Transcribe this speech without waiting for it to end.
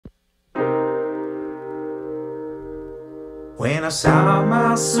When I saw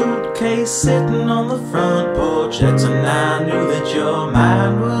my suitcase sitting on the front porch, that's when I knew that your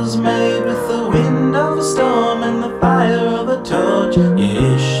mind was made with the wind of a storm and the fire of a torch. You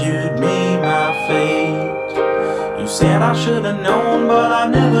issued me my fate. You said I should have known, but I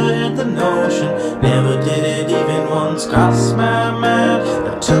never had the notion. Never did it even once cross my mind.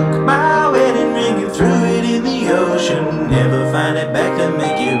 I took my wedding ring and threw it in the ocean. Never find it back to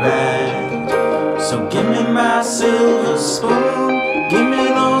make it right. So give me my silver spoon, give me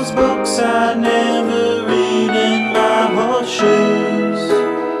those books I never read, and my horseshoes.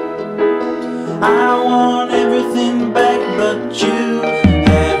 I want everything back but you.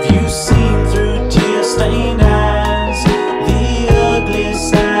 Have you seen through tear-stained eyes the ugly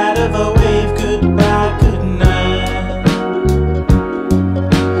side of a wave goodbye, goodnight?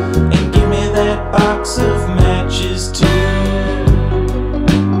 And give me that box of matches too.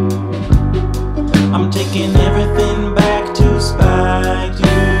 I'm taking